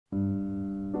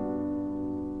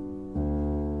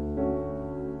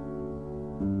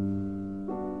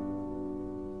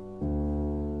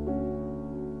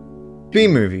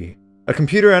B-Movie, a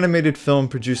computer-animated film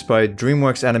produced by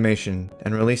DreamWorks Animation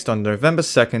and released on November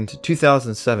 2nd,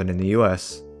 2007 in the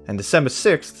US and December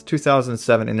 6th,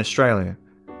 2007 in Australia,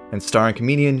 and starring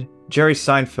comedian Jerry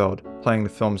Seinfeld playing the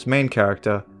film's main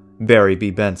character, Barry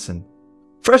B. Benson.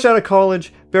 Fresh out of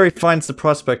college, Barry finds the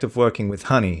prospect of working with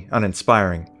honey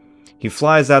uninspiring. He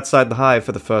flies outside the hive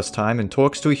for the first time and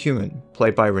talks to a human,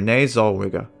 played by Renée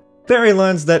Zellweger. Barry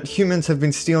learns that humans have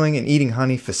been stealing and eating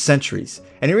honey for centuries,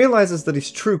 and he realizes that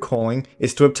his true calling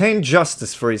is to obtain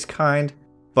justice for his kind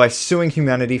by suing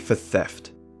humanity for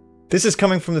theft. This is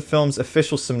coming from the film's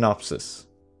official synopsis.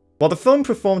 While the film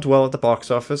performed well at the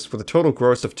box office with a total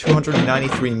gross of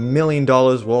 $293 million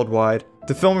worldwide,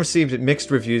 the film received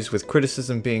mixed reviews with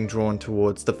criticism being drawn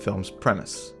towards the film's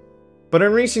premise. But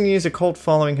in recent years, a cult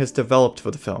following has developed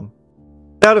for the film.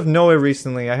 Out of nowhere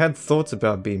recently, I had thoughts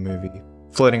about B-Movie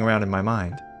floating around in my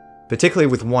mind, particularly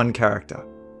with one character.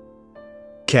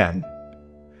 Ken.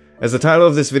 As the title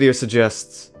of this video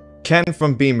suggests, Ken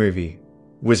from B-Movie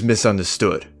was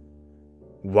misunderstood.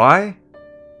 Why?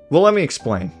 Well, let me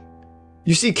explain.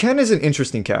 You see, Ken is an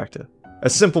interesting character, a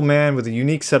simple man with a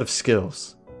unique set of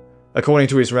skills. According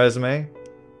to his resume,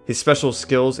 his special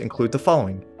skills include the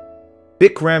following: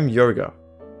 Bikram yoga,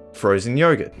 frozen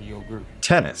yogurt,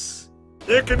 tennis.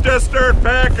 You can just start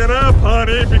packing up,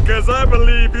 honey, because I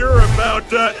believe you're about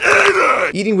to eat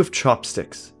it! Eating with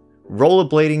chopsticks,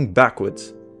 rollerblading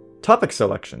backwards, topic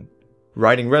selection,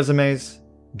 writing resumes,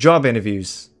 job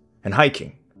interviews, and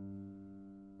hiking.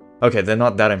 Okay, they're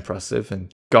not that impressive,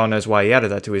 and God knows why he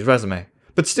added that to his resume.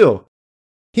 But still,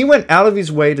 he went out of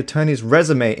his way to turn his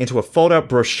resume into a fold-out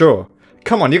brochure.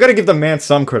 Come on, you gotta give the man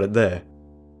some credit there.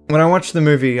 When I watched the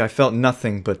movie, I felt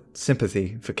nothing but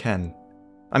sympathy for Ken.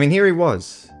 I mean, here he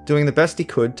was, doing the best he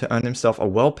could to earn himself a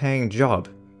well-paying job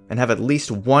and have at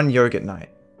least one yogurt night.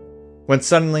 When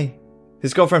suddenly,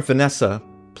 his girlfriend Vanessa,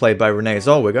 played by Renée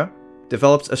Zellweger,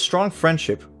 develops a strong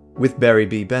friendship with Barry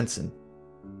B. Benson.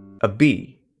 A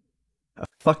bee. A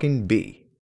fucking bee.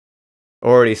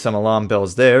 Already some alarm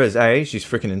bells there, as A, she's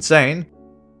freaking insane.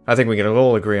 I think we can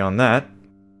all agree on that.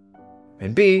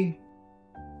 And B,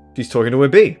 she's talking to a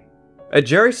bee. A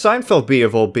Jerry Seinfeld bee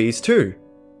of all bees too.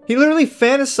 He literally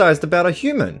fantasized about a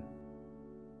human.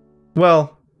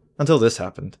 Well, until this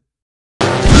happened.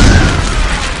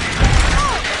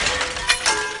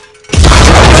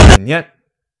 And yet,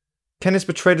 Ken is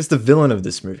portrayed as the villain of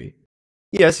this movie.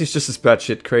 Yes, he's just as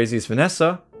batshit crazy as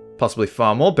Vanessa, possibly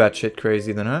far more batshit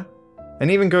crazy than her,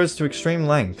 and even goes to extreme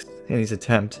lengths in his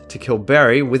attempt to kill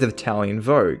Barry with Italian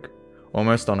Vogue,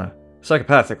 almost on a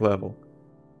psychopathic level.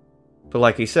 But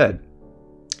like he said,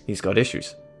 he's got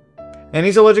issues. And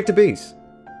he's allergic to bees.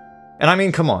 And I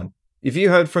mean, come on. If you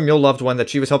heard from your loved one that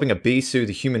she was helping a bee sue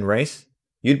the human race,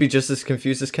 you'd be just as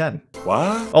confused as Ken.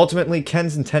 What? Ultimately,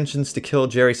 Ken's intentions to kill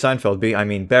Jerry Seinfeld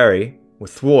Barry, were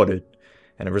thwarted,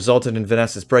 and it resulted in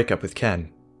Vanessa's breakup with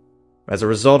Ken. As a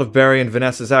result of Barry and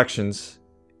Vanessa's actions,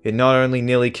 it not only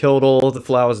nearly killed all the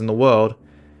flowers in the world,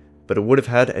 but it would have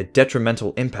had a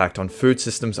detrimental impact on food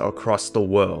systems across the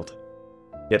world.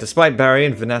 Yet despite Barry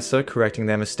and Vanessa correcting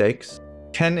their mistakes,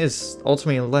 Ken is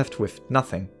ultimately left with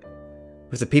nothing,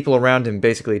 with the people around him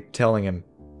basically telling him,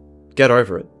 get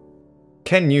over it.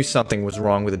 Ken knew something was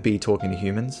wrong with a bee talking to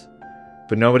humans,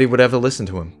 but nobody would ever listen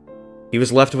to him. He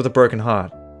was left with a broken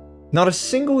heart. Not a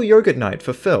single yogurt night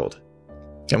fulfilled.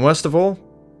 And worst of all,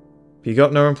 he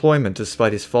got no employment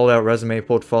despite his fold-out resume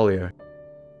portfolio.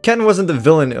 Ken wasn't the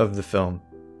villain of the film.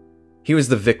 He was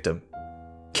the victim.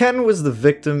 Ken was the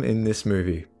victim in this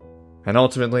movie. And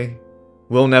ultimately,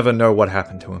 we'll never know what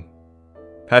happened to him.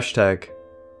 Hashtag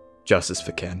justice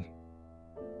for Ken.